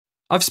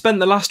I've spent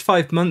the last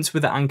 5 months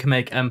with the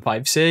AnkerMake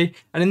M5C,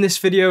 and in this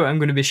video I'm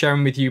going to be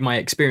sharing with you my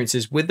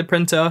experiences with the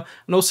printer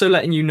and also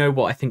letting you know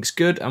what I think's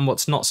good and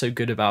what's not so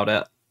good about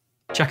it.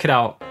 Check it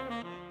out.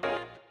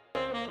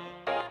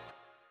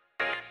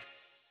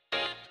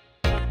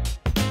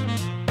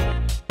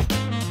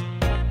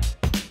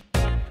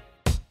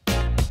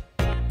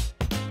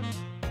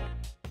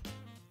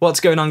 What's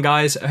going on,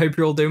 guys? I hope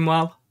you're all doing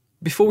well.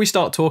 Before we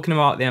start talking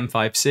about the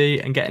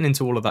M5C and getting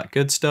into all of that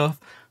good stuff,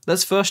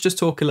 let's first just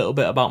talk a little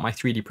bit about my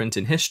 3D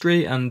printing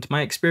history and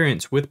my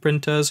experience with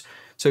printers.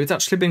 So it's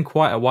actually been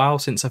quite a while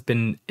since I've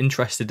been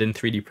interested in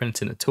 3D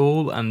printing at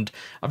all, and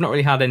I've not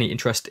really had any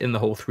interest in the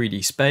whole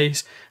 3D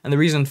space. And the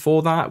reason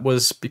for that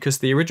was because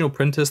the original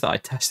printers that I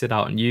tested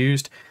out and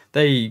used,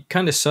 they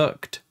kind of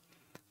sucked.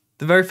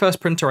 The very first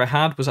printer I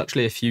had was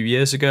actually a few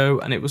years ago,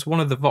 and it was one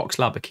of the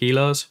Voxlab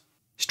Aquilas.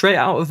 Straight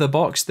out of the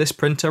box, this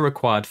printer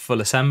required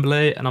full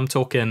assembly, and I'm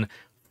talking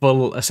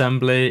full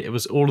assembly. It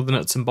was all of the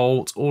nuts and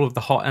bolts, all of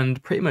the hot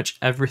end, pretty much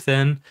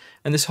everything.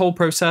 And this whole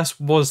process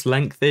was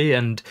lengthy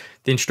and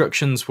the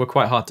instructions were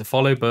quite hard to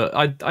follow, but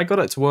I got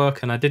it to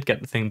work and I did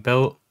get the thing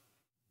built.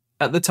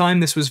 At the time,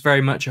 this was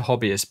very much a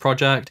hobbyist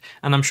project,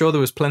 and I'm sure there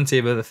was plenty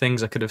of other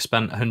things I could have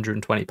spent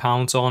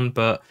 £120 on,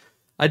 but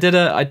I did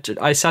it.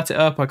 I set it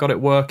up, I got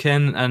it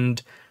working, and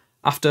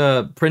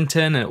after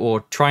printing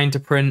or trying to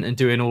print and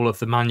doing all of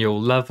the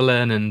manual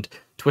leveling and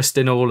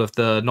twisting all of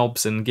the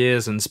knobs and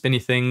gears and spinny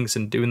things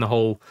and doing the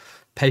whole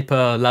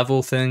paper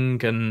level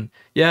thing, and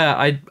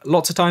yeah,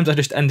 lots of times I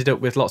just ended up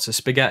with lots of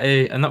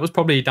spaghetti, and that was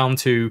probably down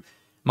to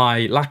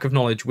my lack of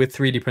knowledge with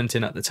 3D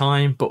printing at the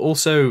time, but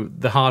also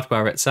the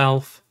hardware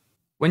itself.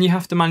 When you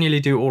have to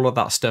manually do all of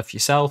that stuff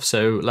yourself,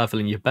 so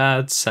leveling your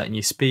beds, setting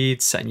your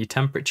speeds, setting your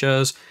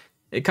temperatures,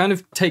 it kind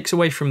of takes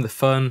away from the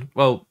fun.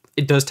 Well,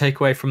 it does take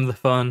away from the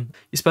fun.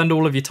 You spend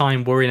all of your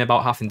time worrying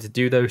about having to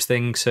do those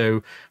things,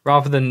 so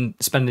rather than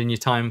spending your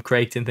time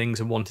creating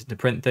things and wanting to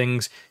print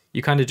things,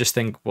 you kind of just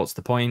think, what's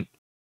the point?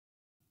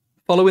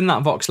 Following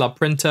that Voxlab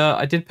printer,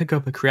 I did pick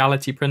up a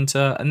Creality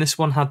printer, and this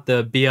one had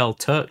the BL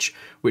Touch,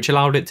 which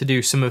allowed it to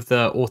do some of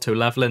the auto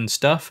leveling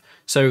stuff,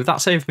 so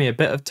that saved me a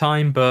bit of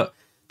time, but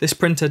this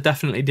printer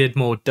definitely did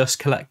more dust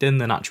collecting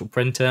than actual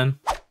printing.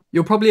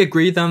 You'll probably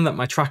agree then that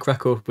my track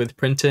record with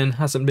printing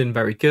hasn't been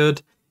very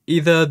good.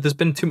 Either there's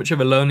been too much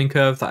of a learning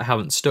curve that I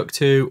haven't stuck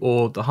to,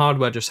 or the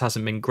hardware just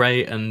hasn't been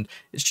great and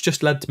it's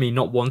just led to me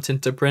not wanting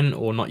to print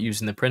or not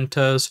using the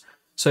printers.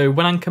 So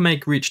when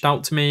AnkerMake reached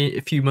out to me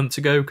a few months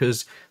ago,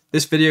 because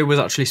this video was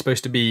actually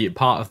supposed to be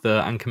part of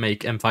the AnkerMake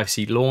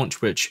M5C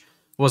launch, which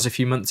was a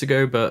few months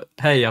ago, but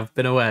hey, I've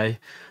been away.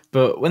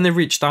 But when they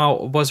reached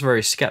out, I was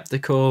very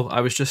skeptical.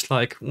 I was just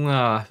like,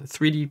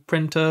 3D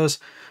printers.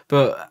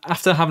 But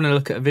after having a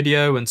look at a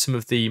video and some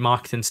of the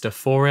marketing stuff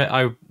for it,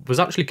 I was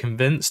actually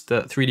convinced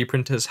that 3D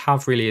printers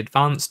have really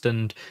advanced,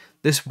 and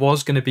this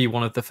was going to be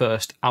one of the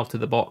first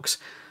out-of-the-box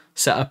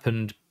setup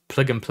and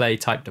plug-and-play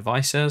type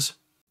devices.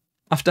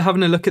 After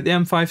having a look at the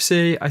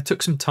M5C, I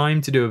took some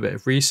time to do a bit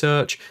of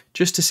research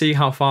just to see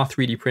how far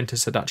 3D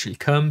printers had actually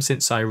come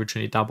since I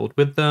originally dabbled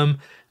with them,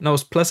 and I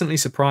was pleasantly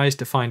surprised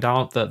to find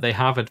out that they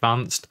have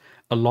advanced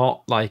a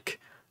lot, like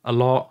a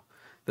lot.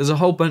 There's a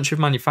whole bunch of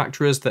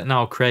manufacturers that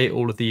now create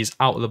all of these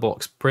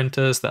out-of-the-box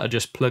printers that are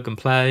just plug and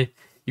play.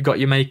 You've got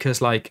your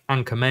makers like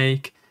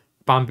AnkerMake,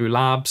 Bamboo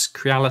Labs,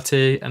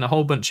 Creality, and a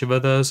whole bunch of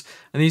others,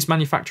 and these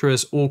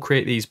manufacturers all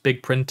create these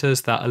big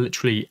printers that are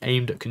literally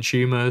aimed at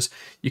consumers.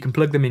 You can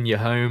plug them in your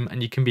home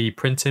and you can be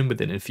printing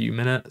within a few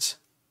minutes.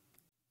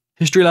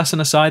 History lesson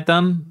aside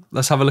then,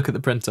 let's have a look at the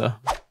printer.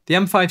 The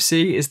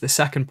M5C is the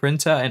second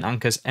printer in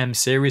Anker's M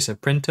series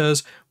of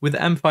printers, with the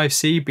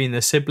M5C being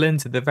the sibling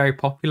to the very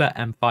popular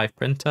M5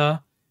 printer.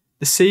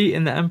 The C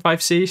in the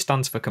M5C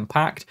stands for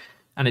compact,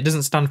 and it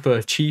doesn't stand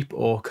for cheap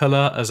or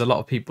colour as a lot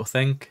of people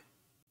think.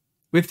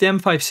 With the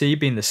M5C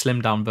being the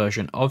slimmed down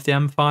version of the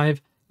M5,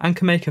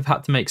 AnkerMake have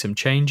had to make some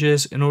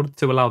changes in order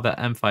to allow the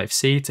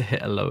M5C to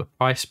hit a lower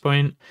price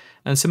point,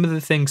 and some of the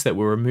things that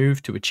were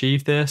removed to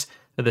achieve this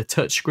are the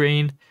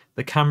touchscreen,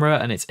 the camera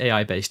and its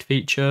AI-based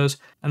features,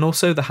 and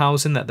also the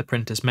housing that the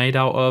printer's made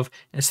out of.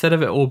 Instead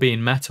of it all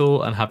being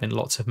metal and having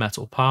lots of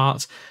metal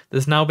parts,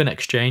 there's now been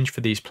exchanged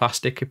for these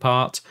plastic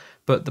parts,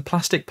 but the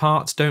plastic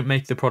parts don't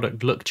make the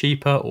product look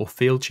cheaper or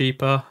feel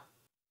cheaper.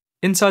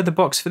 Inside the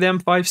box for the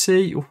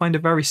M5C, you'll find a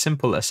very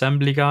simple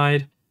assembly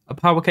guide, a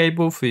power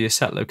cable for your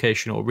set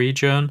location or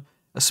region,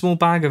 a small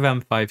bag of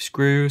M5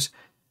 screws,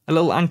 a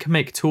little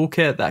AnkerMake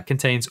toolkit that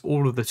contains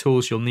all of the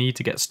tools you'll need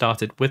to get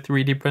started with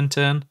 3D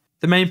printing,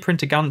 the main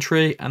printer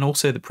gantry, and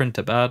also the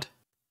printer bed.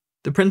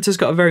 The printer's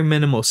got a very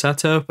minimal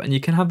setup, and you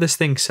can have this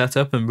thing set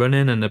up and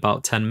running in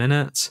about 10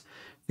 minutes.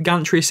 The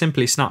gantry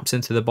simply snaps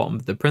into the bottom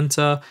of the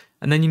printer,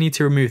 and then you need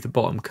to remove the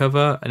bottom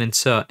cover and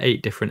insert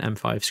 8 different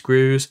M5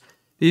 screws.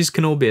 These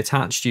can all be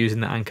attached using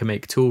the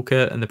AnkerMake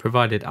toolkit and the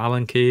provided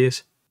Allen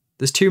keys.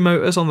 There's 2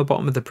 motors on the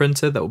bottom of the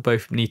printer that will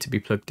both need to be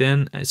plugged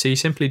in, so you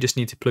simply just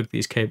need to plug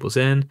these cables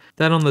in.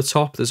 Then on the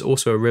top there's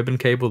also a ribbon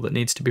cable that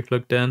needs to be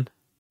plugged in.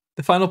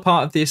 The final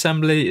part of the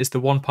assembly is the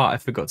one part I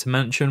forgot to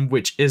mention,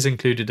 which is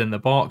included in the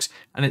box,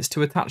 and it's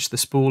to attach the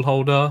spool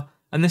holder,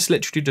 and this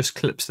literally just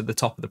clips to the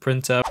top of the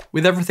printer.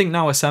 With everything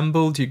now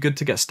assembled, you're good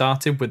to get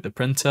started with the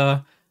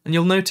printer, and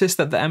you'll notice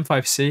that the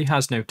M5C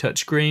has no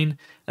touchscreen,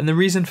 and the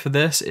reason for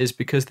this is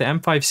because the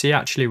M5C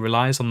actually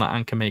relies on the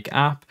AnkerMake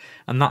app,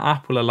 and that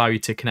app will allow you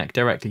to connect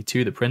directly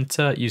to the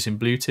printer using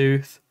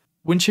Bluetooth.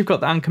 Once you've got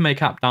the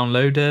AnkerMake app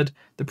downloaded,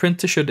 the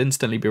printer should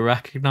instantly be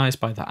recognised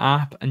by the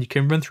app, and you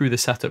can run through the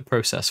setup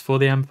process for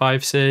the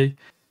M5C.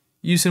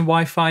 Using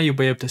Wi-Fi, you'll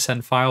be able to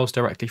send files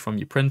directly from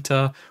your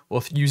printer,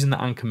 or using the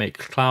AnkerMake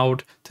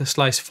cloud to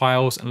slice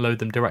files and load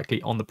them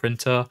directly on the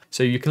printer,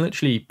 so you can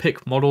literally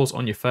pick models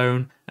on your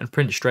phone and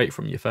print straight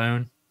from your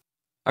phone.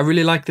 I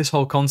really like this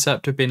whole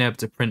concept of being able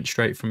to print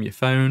straight from your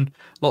phone.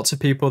 Lots of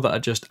people that are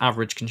just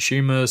average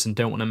consumers and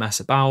don't want to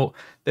mess about,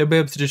 they'll be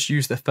able to just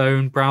use their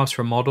phone, browse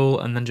for a model,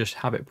 and then just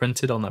have it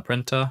printed on their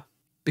printer.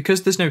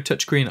 Because there's no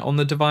touchscreen on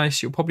the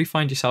device, you'll probably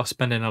find yourself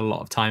spending a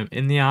lot of time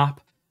in the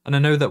app. And I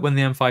know that when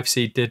the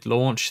M5C did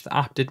launch, the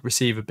app did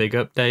receive a big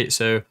update,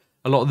 so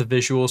a lot of the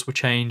visuals were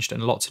changed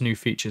and lots of new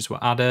features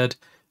were added.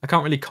 I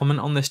can't really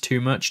comment on this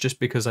too much just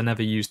because I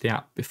never used the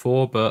app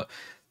before, but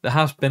there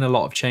has been a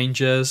lot of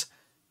changes.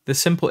 The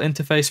simple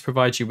interface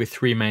provides you with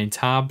three main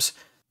tabs.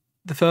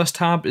 The first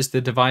tab is the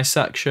device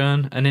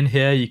section, and in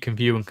here you can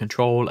view and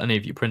control any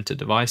of your printed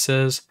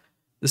devices.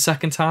 The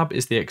second tab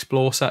is the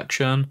Explore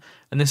section,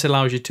 and this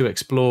allows you to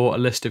explore a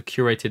list of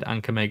curated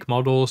AnkerMake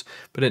models,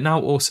 but it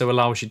now also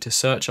allows you to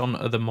search on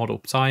other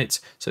model sites,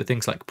 so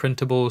things like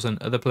printables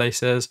and other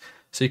places,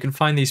 so you can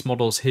find these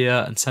models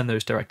here and send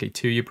those directly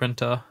to your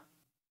printer.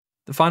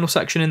 The final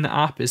section in the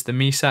app is the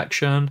Me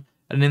section,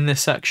 and in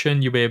this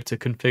section you'll be able to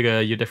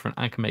configure your different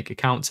AnkerMake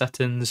account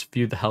settings,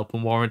 view the help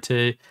and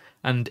warranty,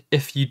 and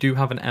if you do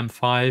have an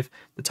M5,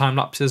 the time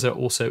lapses are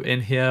also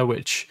in here,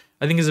 which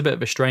I think is a bit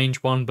of a strange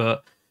one,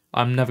 but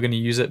I'm never going to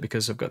use it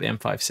because I've got the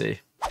M5C.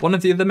 One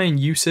of the other main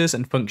uses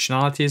and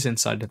functionalities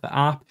inside of the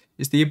app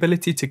is the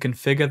ability to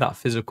configure that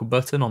physical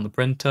button on the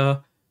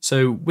printer.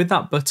 So with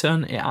that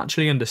button, it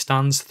actually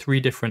understands three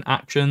different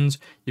actions.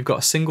 You've got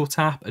a single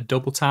tap, a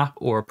double tap,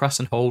 or a press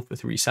and hold for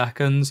 3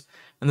 seconds.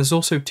 And there's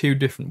also 2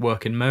 different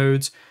working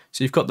modes.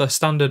 So you've got the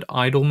standard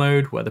idle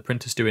mode where the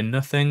printer's doing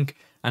nothing,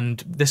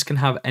 and this can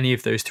have any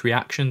of those 3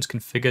 actions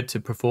configured to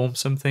perform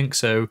something.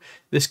 So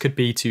this could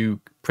be to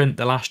print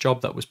the last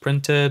job that was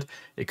printed,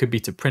 it could be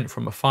to print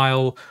from a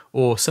file,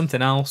 or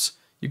something else.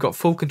 You've got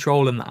full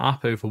control in the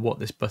app over what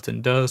this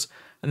button does.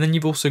 And then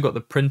you've also got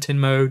the printing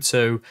mode.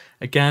 So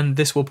again,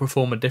 this will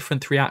perform a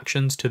different 3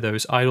 actions to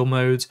those idle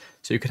modes.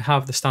 So you could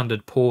have the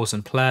standard pause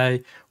and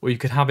play, or you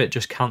could have it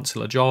just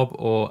cancel a job,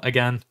 or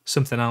again,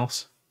 something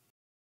else.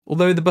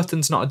 Although the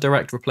button's not a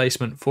direct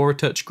replacement for a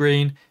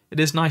touchscreen, it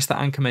is nice that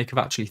AnkerMake have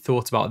actually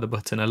thought about the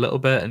button a little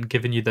bit and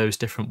given you those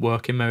different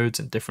working modes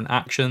and different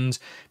actions,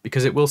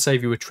 because it will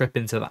save you a trip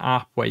into the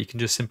app where you can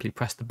just simply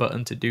press the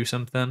button to do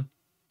something.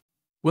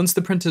 Once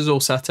the printer's all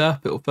set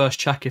up, it will first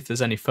check if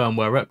there's any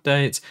firmware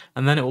updates,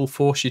 and then it will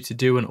force you to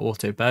do an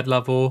auto bed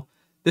level.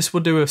 This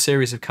will do a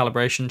series of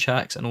calibration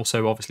checks and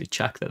also obviously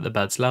check that the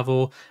bed's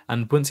level,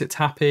 and once it's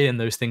happy and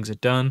those things are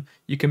done,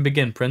 you can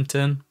begin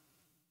printing.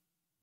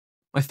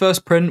 My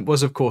first print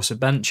was of course a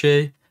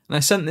Benchy, and I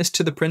sent this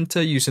to the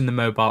printer using the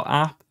mobile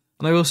app,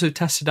 and I also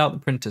tested out the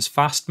printer's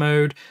fast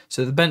mode,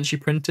 so the Benchy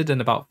printed in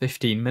about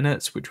 15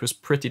 minutes, which was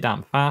pretty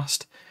damn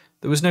fast.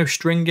 There was no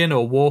stringing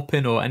or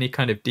warping or any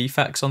kind of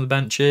defects on the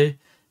Benchy,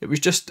 it was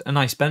just a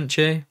nice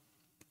Benchy.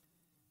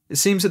 It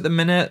seems at the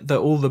minute that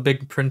all the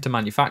big printer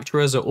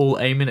manufacturers are all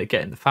aiming at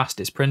getting the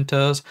fastest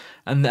printers,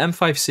 and the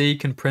M5C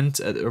can print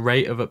at a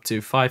rate of up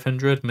to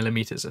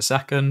 500mm a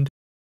second.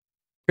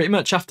 Pretty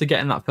much after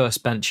getting that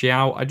first Benchy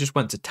out, I just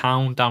went to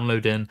town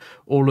downloading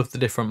all of the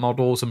different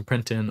models and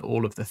printing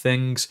all of the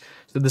things.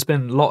 So there's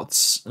been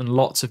lots and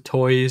lots of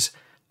toys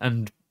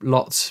and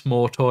lots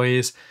more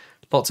toys,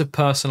 lots of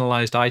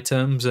personalized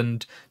items,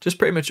 and just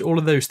pretty much all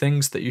of those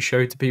things that you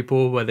show to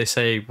people where they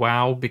say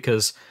wow,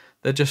 because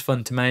they're just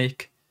fun to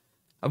make.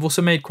 I've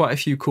also made quite a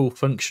few cool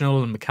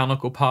functional and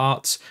mechanical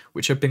parts,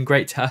 which have been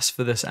great tests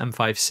for this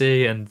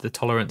M5C and the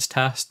tolerance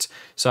tests.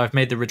 So I've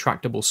made the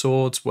retractable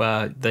swords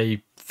where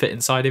they fit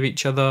inside of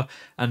each other,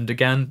 and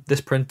again,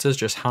 this printer's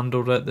just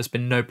handled it, there's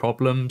been no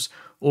problems.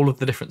 All of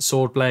the different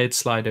sword blades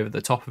slide over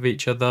the top of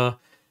each other.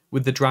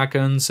 With the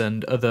dragons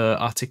and other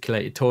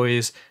articulated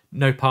toys,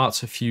 no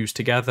parts are fused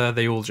together,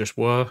 they all just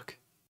work.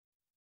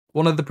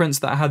 One of the prints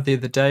that I had the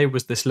other day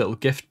was this little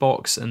gift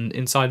box, and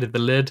inside of the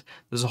lid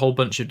there's a whole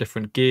bunch of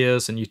different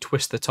gears, and you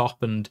twist the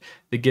top and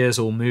the gears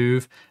all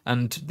move,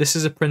 and this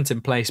is a print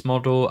in place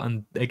model,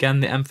 and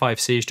again the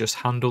M5C's just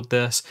handled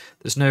this.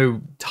 There's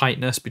no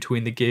tightness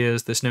between the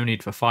gears, there's no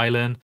need for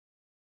filing.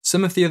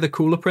 Some of the other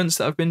cooler prints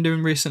that I've been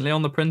doing recently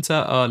on the printer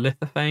are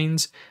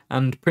lithophanes,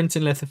 and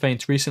printing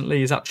lithophanes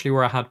recently is actually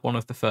where I had one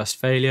of the first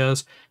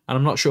failures, and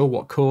I'm not sure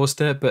what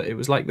caused it, but it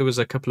was like there was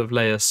a couple of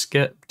layers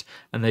skipped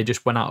and they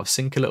just went out of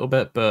sync a little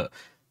bit, but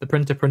the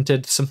printer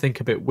printed something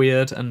a bit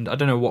weird and I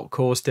don't know what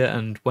caused it,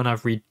 and when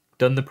I've redone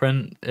done the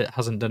print, it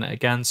hasn't done it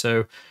again,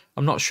 so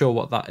I'm not sure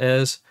what that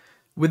is.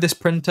 With this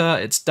printer,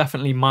 it's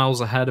definitely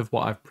miles ahead of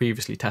what I've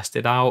previously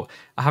tested out.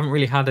 I haven't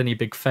really had any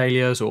big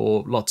failures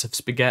or lots of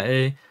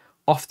spaghetti.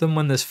 Often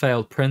when there's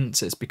failed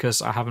prints, it's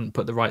because I haven't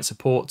put the right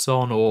supports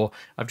on, or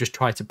I've just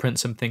tried to print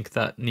something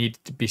that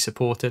needed to be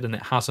supported and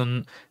it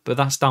hasn't, but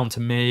that's down to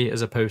me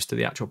as opposed to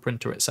the actual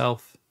printer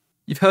itself.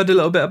 You've heard a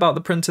little bit about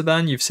the printer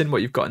then, you've seen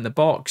what you've got in the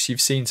box,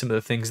 you've seen some of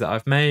the things that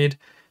I've made.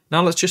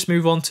 Now let's just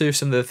move on to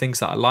some of the things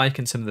that I like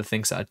and some of the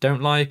things that I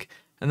don't like,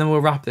 and then we'll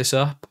wrap this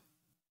up.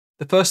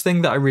 The first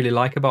thing that I really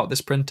like about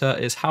this printer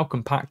is how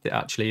compact it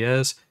actually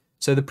is.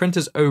 So the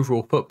printer's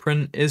overall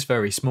footprint is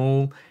very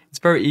small. It's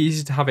very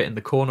easy to have it in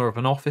the corner of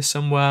an office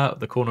somewhere,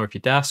 the corner of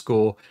your desk,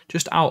 or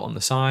just out on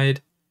the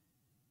side.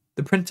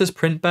 The printer's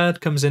print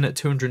bed comes in at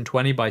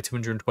 220 by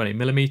 220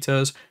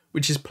 millimeters,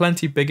 which is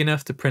plenty big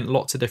enough to print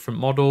lots of different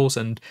models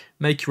and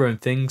make your own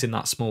things in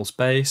that small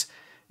space.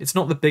 It's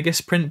not the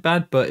biggest print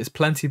bed, but it's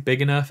plenty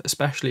big enough,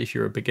 especially if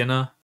you're a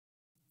beginner.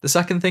 The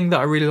second thing that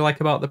I really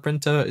like about the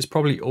printer is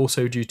probably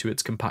also due to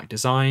its compact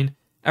design.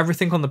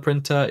 Everything on the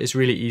printer is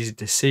really easy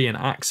to see and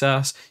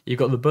access. You've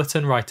got the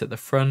button right at the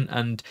front,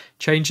 and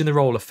changing the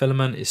roll of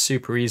filament is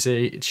super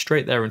easy. It's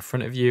straight there in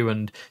front of you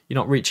and you're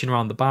not reaching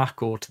around the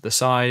back or to the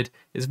side.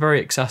 It's very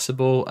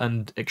accessible,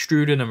 and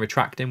extruding and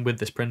retracting with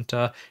this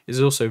printer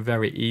is also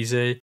very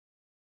easy.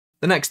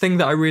 The next thing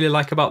that I really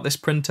like about this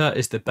printer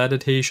is the bed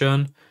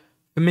adhesion.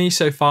 For me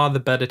so far, the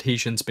bed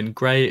adhesion's been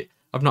great.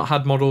 I've not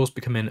had models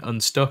becoming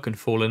unstuck and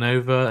falling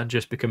over and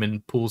just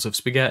becoming pools of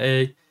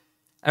spaghetti.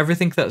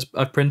 Everything that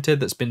I've printed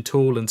that's been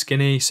tall and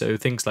skinny, so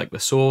things like the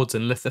swords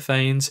and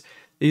lithophanes,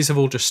 these have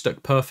all just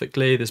stuck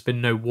perfectly. There's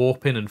been no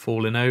warping and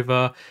falling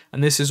over,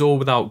 and this is all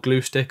without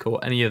glue stick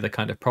or any other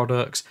kind of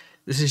products.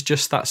 This is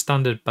just that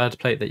standard bed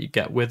plate that you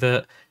get with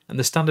it, and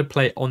the standard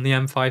plate on the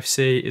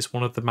M5C is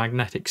one of the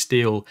magnetic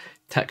steel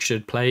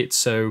textured plates,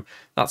 so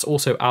that's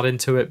also adding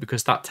to it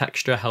because that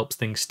texture helps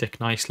things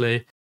stick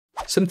nicely.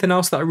 Something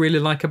else that I really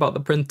like about the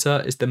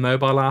printer is the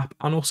mobile app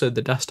and also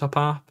the desktop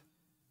app.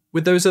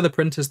 With those other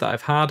printers that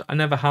I've had, I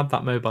never had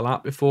that mobile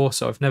app before,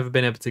 so I've never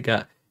been able to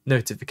get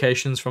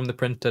notifications from the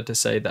printer to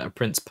say that a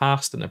print's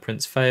passed and a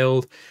print's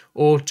failed,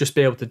 or just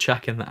be able to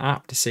check in the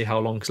app to see how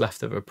long's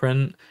left of a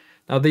print.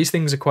 Now these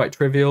things are quite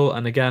trivial,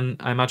 and again,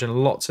 I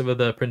imagine lots of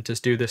other printers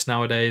do this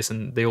nowadays,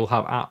 and they all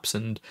have apps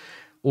and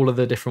all of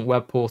the different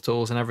web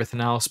portals and everything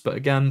else, but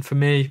again, for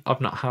me,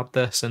 I've not had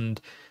this, and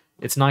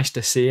it's nice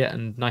to see it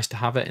and nice to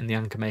have it in the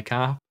AnkerMake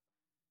app.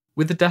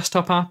 With the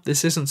desktop app,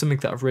 this isn't something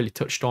that I've really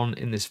touched on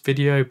in this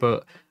video,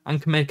 but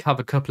AnkerMake have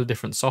a couple of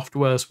different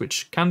softwares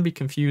which can be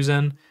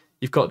confusing.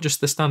 You've got just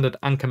the standard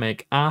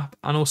AnkerMake app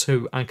and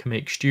also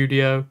AnkerMake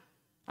Studio.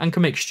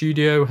 AnkerMake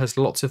Studio has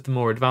lots of the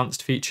more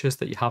advanced features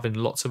that you have in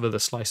lots of other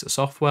slicer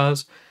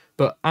softwares,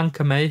 but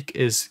AnkerMake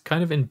is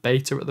kind of in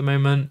beta at the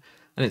moment,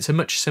 and it's a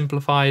much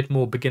simplified,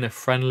 more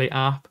beginner-friendly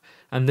app,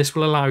 and this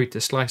will allow you to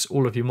slice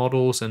all of your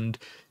models and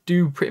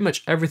do pretty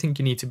much everything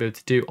you need to be able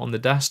to do on the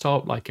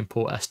desktop, like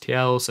import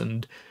STLs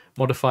and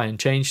modify and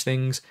change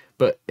things,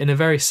 but in a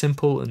very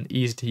simple and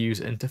easy to use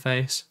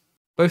interface.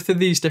 Both of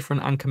these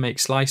different AnkerMake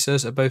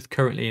slicers are both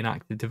currently in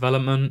active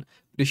development,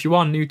 but if you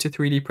are new to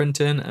 3D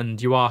printing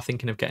and you are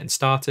thinking of getting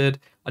started,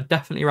 I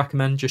definitely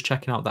recommend just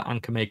checking out the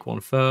AnkerMake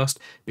one first,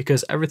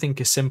 because everything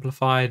is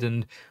simplified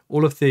and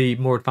all of the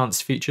more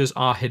advanced features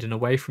are hidden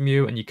away from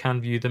you and you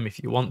can view them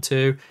if you want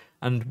to.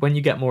 And when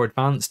you get more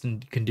advanced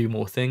and you can do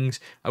more things,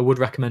 I would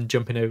recommend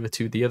jumping over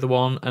to the other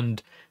one,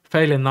 and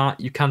failing that,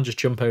 you can just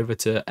jump over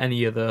to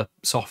any other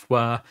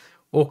software.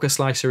 Orca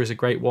Slicer is a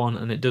great one,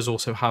 and it does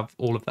also have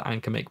all of the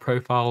AnkerMake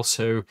profiles,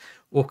 so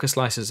Orca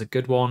Slicer is a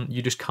good one.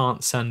 You just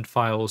can't send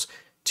files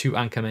to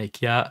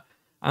AnkerMake yet.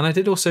 And I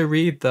did also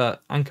read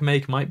that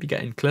AnkerMake might be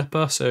getting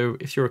Clipper, so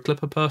if you're a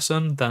Clipper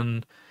person,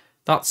 then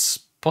that's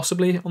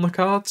possibly on the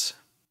cards.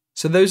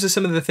 So those are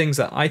some of the things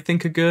that I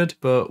think are good,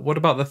 but what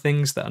about the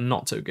things that are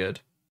not so good?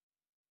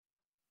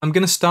 I'm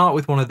going to start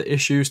with one of the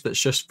issues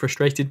that's just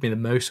frustrated me the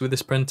most with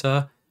this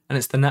printer, and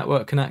it's the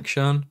network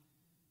connection.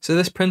 So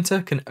this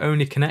printer can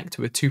only connect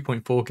to a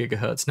 2.4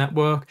 GHz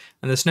network,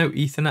 and there's no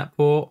Ethernet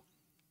port.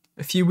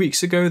 A few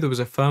weeks ago there was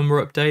a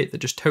firmware update that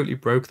just totally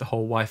broke the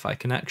whole Wi-Fi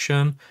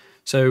connection.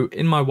 So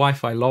in my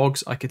Wi-Fi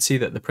logs I could see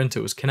that the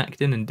printer was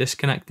connecting and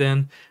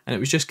disconnecting, and it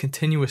was just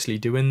continuously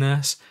doing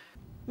this.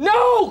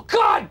 No!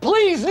 God,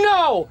 please,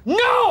 no!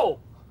 No!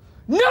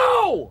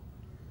 No!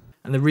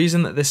 And the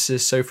reason that this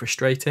is so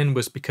frustrating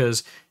was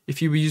because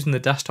if you were using the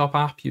desktop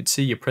app, you'd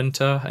see your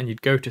printer and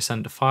you'd go to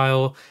send a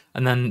file,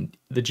 and then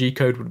the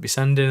G-code would be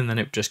sending and then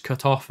it would just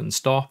cut off and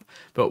stop.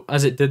 But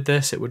as it did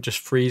this, it would just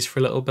freeze for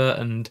a little bit,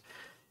 and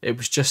it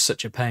was just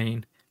such a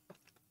pain.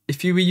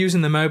 If you were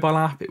using the mobile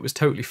app, it was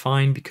totally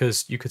fine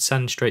because you could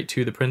send straight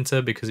to the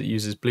printer because it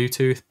uses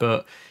Bluetooth,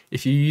 but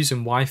if you're using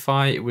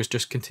Wi-Fi, it was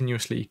just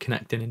continuously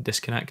connecting and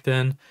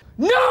disconnecting.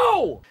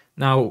 No!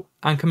 Now,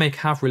 AnkerMake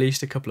have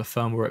released a couple of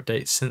firmware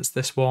updates since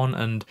this one,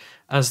 and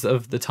as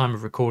of the time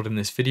of recording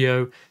this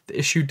video, the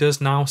issue does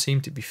now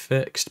seem to be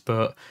fixed,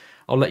 but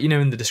I'll let you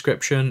know in the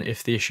description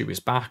if the issue is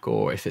back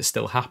or if it's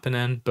still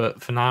happening,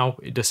 but for now,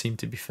 it does seem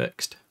to be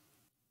fixed.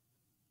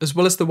 As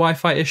well as the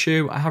Wi-Fi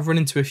issue, I have run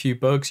into a few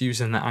bugs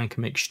using the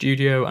AnkerMake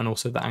Studio and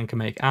also the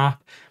AnkerMake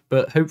app,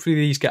 but hopefully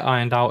these get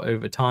ironed out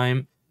over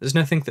time. There's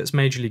nothing that's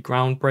majorly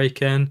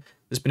groundbreaking.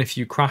 There's been a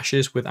few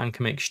crashes with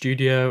AnkerMake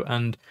Studio,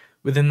 and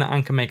within the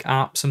AnkerMake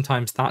app,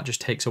 sometimes that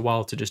just takes a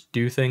while to just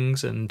do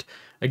things, and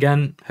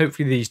again,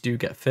 hopefully these do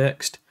get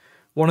fixed.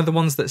 One of the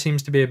ones that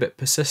seems to be a bit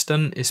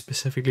persistent is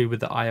specifically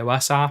with the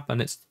iOS app,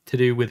 and it's to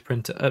do with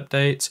printer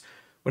updates.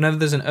 Whenever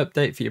there's an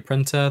update for your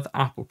printer, the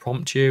app will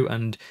prompt you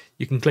and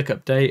you can click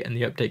update and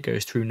the update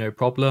goes through no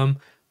problem.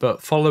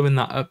 But following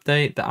that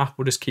update, the app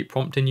will just keep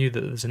prompting you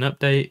that there's an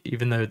update,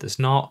 even though there's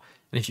not.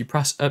 And if you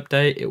press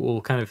update, it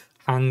will kind of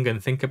hang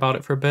and think about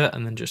it for a bit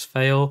and then just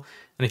fail.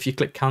 And if you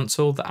click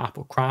cancel, the app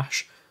will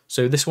crash.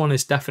 So this one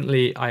is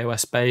definitely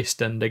iOS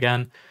based, and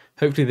again,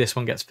 hopefully this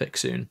one gets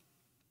fixed soon.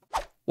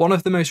 One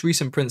of the most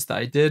recent prints that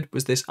I did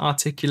was this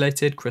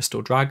articulated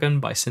crystal dragon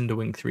by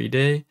Cinderwing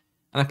 3D.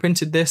 And I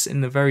printed this in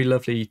the very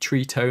lovely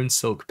tree tone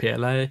silk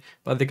PLA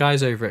by the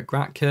guys over at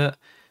GratKit,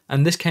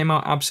 and this came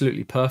out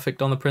absolutely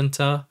perfect on the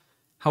printer.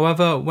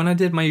 However, when I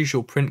did my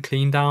usual print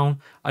clean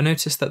down, I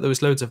noticed that there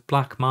was loads of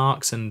black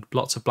marks and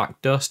lots of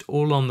black dust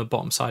all on the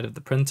bottom side of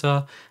the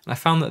printer, and I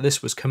found that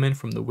this was coming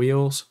from the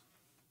wheels.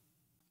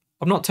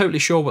 I'm not totally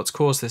sure what's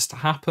caused this to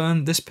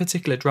happen. This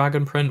particular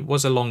dragon print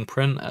was a long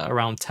print at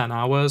around 10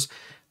 hours,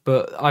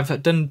 but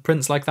I've done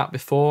prints like that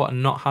before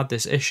and not had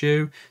this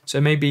issue, so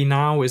maybe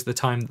now is the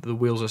time that the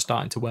wheels are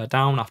starting to wear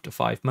down after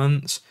 5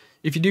 months.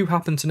 If you do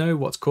happen to know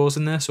what's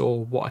causing this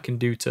or what I can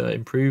do to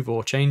improve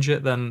or change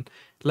it, then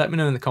let me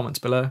know in the comments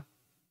below.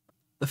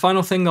 The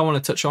final thing I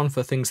want to touch on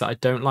for things that I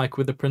don't like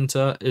with the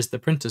printer is the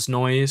printer's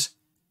noise.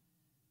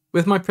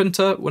 With my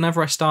printer,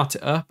 whenever I start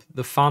it up,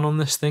 the fan on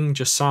this thing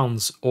just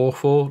sounds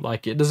awful,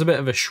 like it does a bit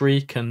of a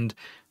shriek, and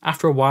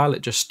after a while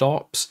it just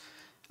stops.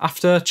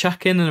 After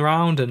checking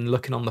around and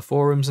looking on the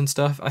forums and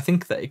stuff, I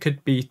think that it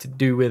could be to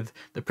do with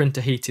the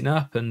printer heating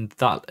up and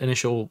that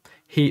initial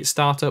heat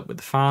startup with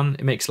the fan.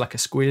 It makes like a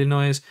squealy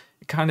noise.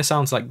 It kind of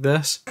sounds like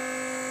this.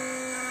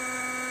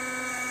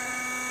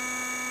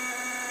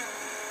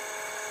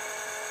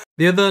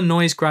 The other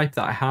noise gripe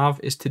that I have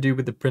is to do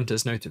with the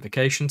printer's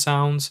notification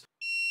sounds.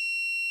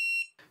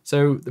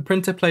 So the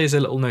printer plays a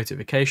little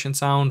notification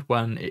sound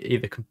when it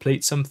either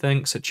completes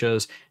something, such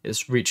as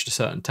it's reached a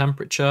certain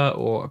temperature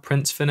or a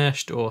print's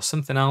finished or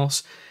something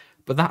else,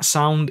 but that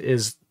sound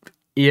is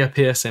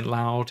ear-piercing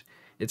loud.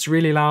 It's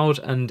really loud,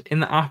 and in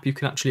the app you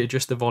can actually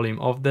adjust the volume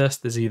of this.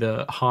 There's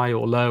either high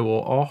or low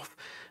or off,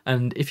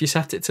 and if you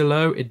set it to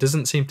low, it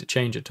doesn't seem to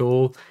change at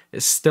all.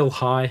 It's still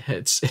high.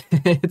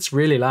 It's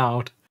really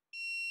loud.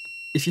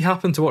 If you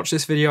happen to watch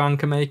this video,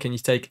 AnkerMake, and you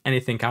take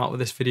anything out of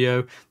this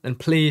video, then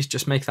please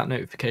just make that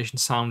notification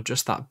sound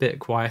just that bit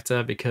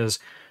quieter, because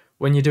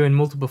when you're doing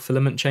multiple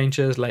filament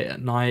changes late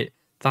at night,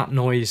 that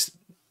noise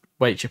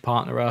wakes your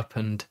partner up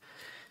and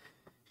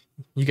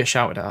you get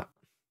shouted at.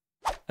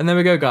 And there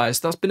we go, guys.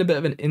 That's been a bit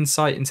of an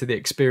insight into the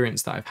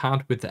experience that I've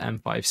had with the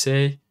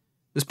M5C.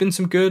 There's been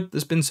some good,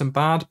 there's been some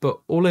bad, but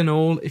all in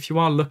all, if you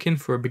are looking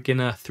for a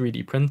beginner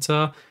 3D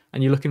printer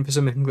and you're looking for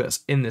something that's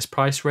in this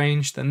price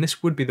range, then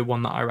this would be the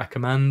one that I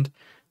recommend.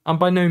 I'm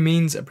by no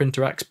means a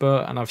printer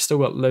expert and I've still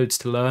got loads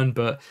to learn,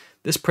 but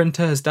this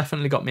printer has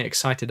definitely got me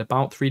excited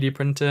about 3D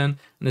printing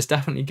and is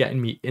definitely getting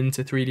me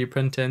into 3D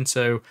printing,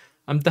 so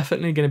I'm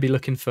definitely going to be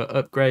looking for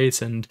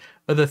upgrades and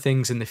other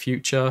things in the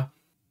future.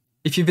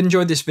 If you've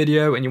enjoyed this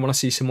video and you want to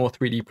see some more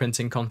 3D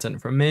printing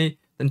content from me,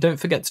 then don't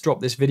forget to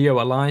drop this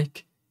video a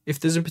like. If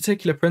there's a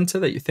particular printer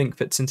that you think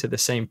fits into the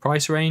same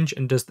price range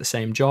and does the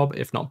same job,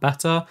 if not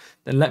better,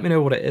 then let me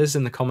know what it is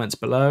in the comments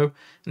below.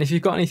 And if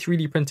you've got any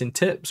 3D printing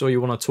tips or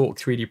you want to talk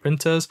 3D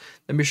printers,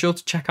 then be sure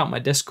to check out my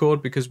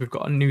Discord, because we've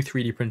got a new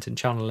 3D printing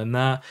channel in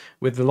there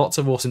with lots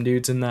of awesome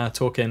dudes in there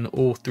talking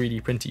all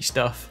 3D printy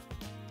stuff.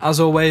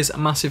 As always, a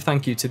massive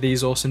thank you to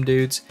these awesome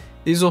dudes.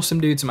 These awesome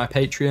dudes are my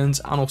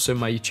Patreons and also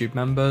my YouTube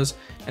members,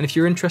 and if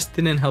you're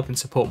interested in helping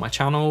support my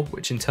channel,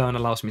 which in turn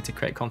allows me to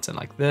create content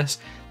like this,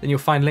 then you'll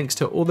find links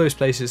to all those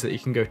places that you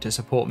can go to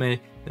support me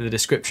in the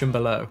description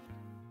below.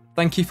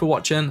 Thank you for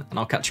watching, and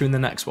I'll catch you in the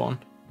next one.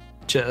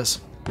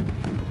 Cheers.